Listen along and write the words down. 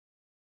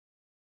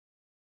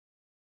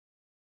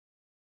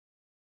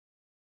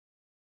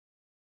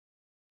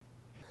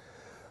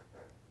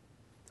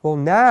Well,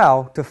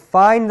 now, to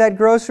find that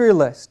grocery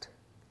list,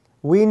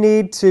 we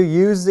need to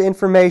use the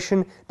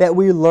information that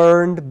we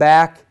learned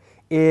back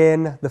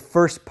in the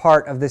first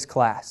part of this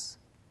class.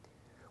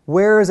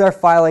 Where is our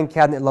filing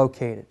cabinet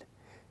located?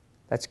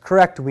 That's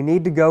correct. We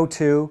need to go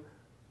to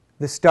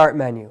the Start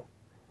menu.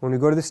 When we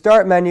go to the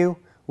Start menu,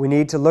 we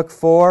need to look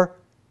for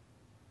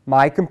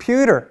My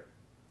Computer.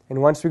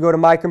 And once we go to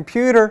My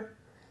Computer,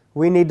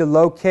 we need to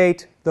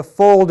locate the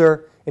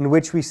folder in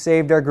which we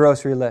saved our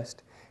grocery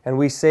list. And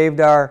we saved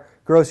our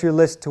grocery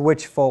list to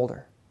which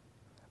folder?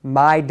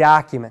 My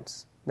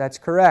Documents. That's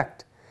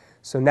correct.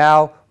 So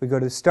now we go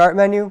to the Start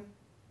menu,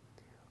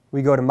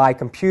 we go to My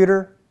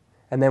Computer,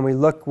 and then we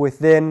look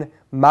within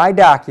My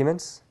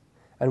Documents,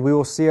 and we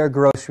will see our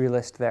grocery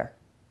list there.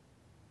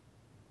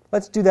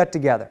 Let's do that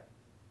together.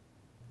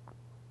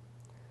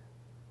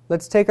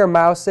 Let's take our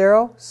mouse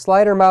arrow,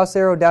 slide our mouse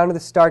arrow down to the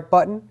Start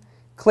button,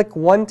 click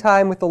one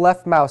time with the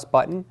left mouse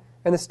button,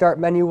 and the Start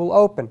menu will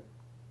open.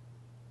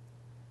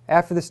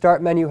 After the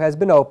Start menu has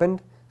been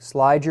opened,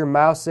 slide your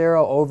mouse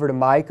arrow over to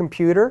My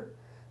Computer.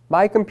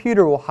 My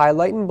Computer will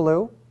highlight in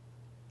blue.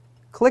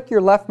 Click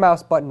your left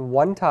mouse button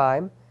one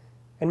time,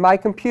 and My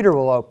Computer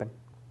will open.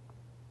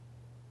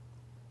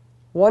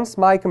 Once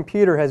My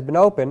Computer has been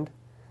opened,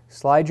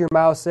 slide your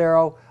mouse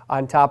arrow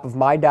on top of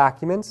My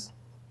Documents.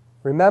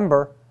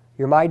 Remember,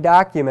 your My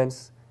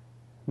Documents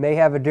may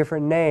have a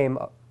different name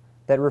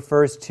that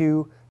refers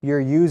to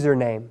your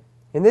username.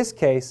 In this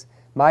case,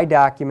 My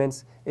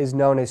Documents is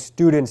known as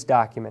Students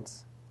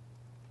Documents.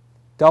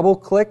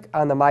 Double-click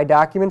on the My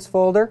Documents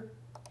folder.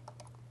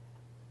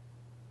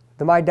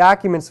 The My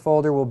Documents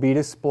folder will be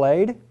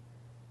displayed,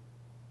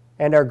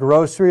 and our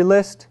grocery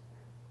list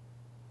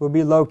will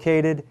be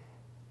located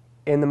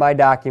in the My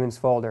Documents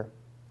folder.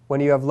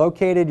 When you have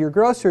located your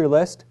grocery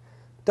list,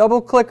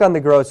 double-click on the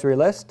grocery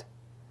list,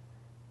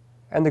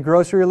 and the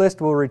grocery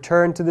list will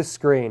return to the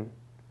screen.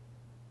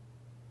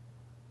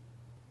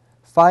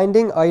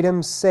 Finding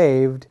items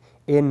saved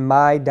in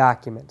My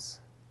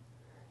Documents.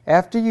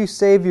 After you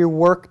save your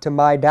work to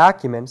My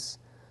Documents,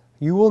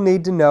 you will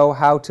need to know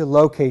how to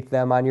locate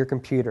them on your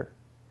computer.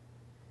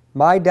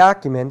 My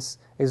Documents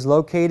is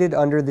located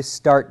under the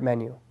Start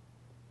menu.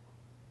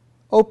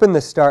 Open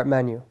the Start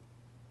menu.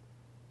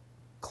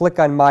 Click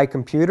on My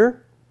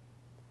Computer.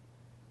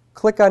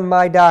 Click on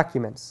My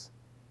Documents.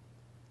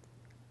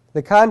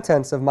 The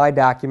contents of My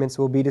Documents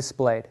will be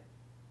displayed.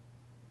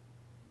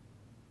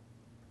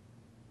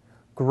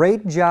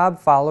 Great job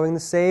following the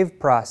save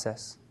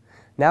process.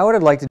 Now what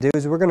I'd like to do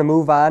is we're going to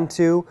move on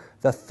to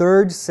the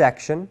third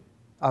section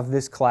of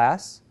this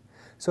class.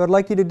 So what I'd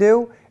like you to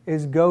do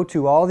is go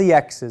to all the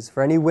X's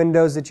for any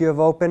windows that you have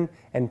open,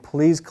 and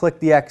please click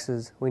the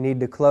X's. We need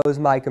to close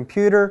My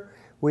Computer.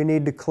 We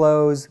need to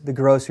close the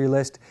grocery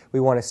list. We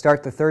want to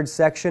start the third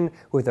section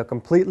with a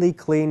completely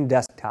clean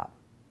desktop.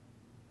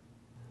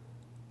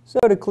 So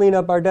to clean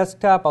up our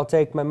desktop, I'll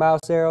take my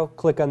mouse arrow,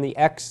 click on the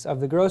X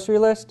of the grocery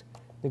list.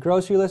 The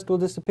grocery list will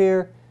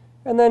disappear,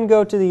 and then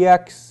go to the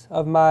X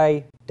of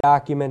My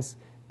Documents,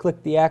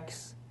 click the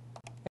X,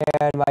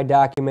 and My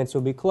Documents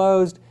will be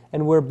closed,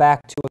 and we're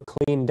back to a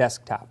clean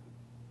desktop.